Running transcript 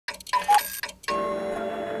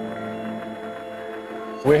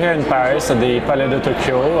We're here in Paris at the Palais de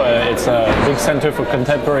Tokyo. It's a big center for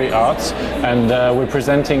contemporary art, and we're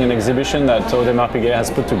presenting an exhibition that Audemars Piguet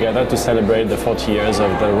has put together to celebrate the 40 years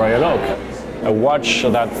of the Royal Oak. A watch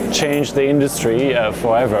that changed the industry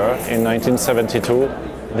forever in 1972.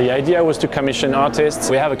 The idea was to commission artists.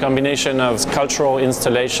 We have a combination of sculptural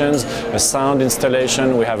installations, a sound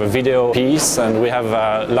installation, we have a video piece, and we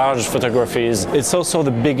have large photographies. It's also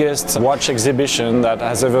the biggest watch exhibition that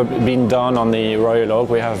has ever been done on the Royal Oak.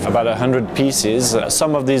 We have about 100 pieces.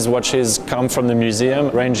 Some of these watches come from the museum,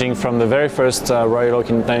 ranging from the very first Royal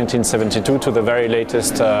Oak in 1972 to the very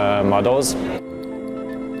latest models.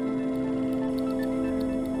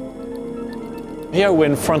 Here we're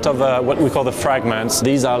in front of what we call the fragments.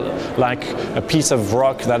 These are like a piece of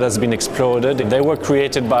rock that has been exploded. They were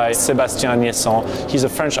created by Sébastien Niesson. He's a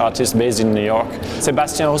French artist based in New York.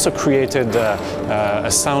 Sébastien also created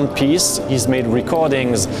a sound piece. He's made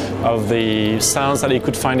recordings of the sounds that he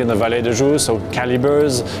could find in the Vallée de Joux, so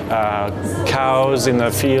calibers, cows in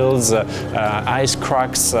the fields, ice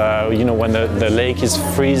cracks, you know, when the lake is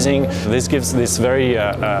freezing. This gives this very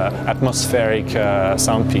atmospheric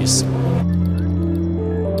sound piece.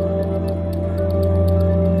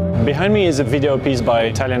 Behind me is a video piece by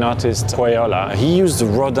Italian artist Quaiola. He used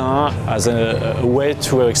Rodin as a way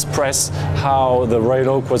to express how the Royal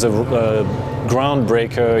Oak was a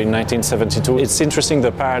groundbreaker in 1972. It's interesting,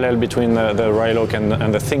 the parallel between the Royal Oak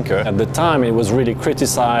and the Thinker. At the time it was really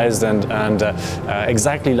criticized and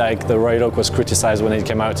exactly like the Royal Oak was criticized when it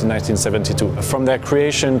came out in 1972. From their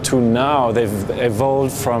creation to now, they've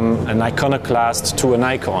evolved from an iconoclast to an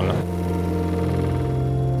icon.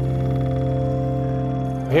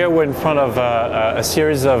 Here we're in front of a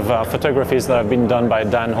series of photographies that have been done by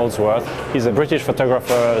Dan Holdsworth. He's a British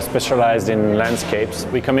photographer specialized in landscapes.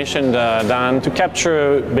 We commissioned Dan to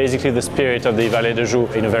capture basically the spirit of the Vallée de Joux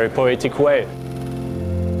in a very poetic way.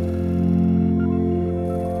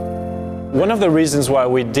 One of the reasons why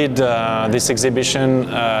we did this exhibition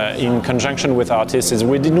in conjunction with artists is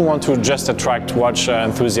we didn't want to just attract watch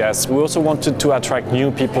enthusiasts. We also wanted to attract new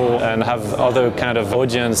people and have other kind of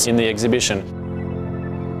audience in the exhibition.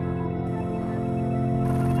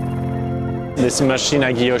 This machine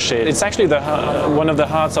à guillocher. It's actually one of the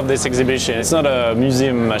hearts of this exhibition. It's not a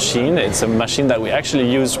museum machine, it's a machine that we actually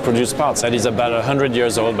use to produce parts that is about 100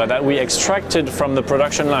 years old, but that we extracted from the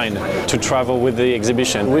production line to travel with the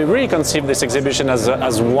exhibition. We really conceived this exhibition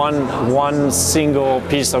as one single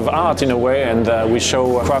piece of art in a way, and we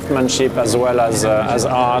show craftsmanship as well as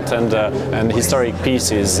art and historic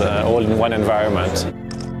pieces all in one environment.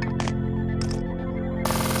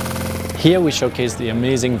 Here we showcase the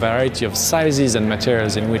amazing variety of sizes and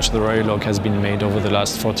materials in which the Royal Oak has been made over the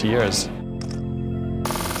last 40 years.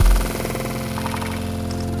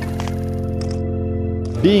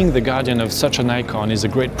 Being the guardian of such an icon is a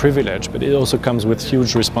great privilege, but it also comes with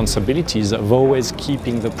huge responsibilities of always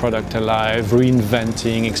keeping the product alive,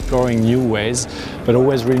 reinventing, exploring new ways, but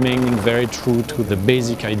always remaining very true to the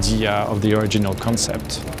basic idea of the original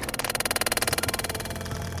concept.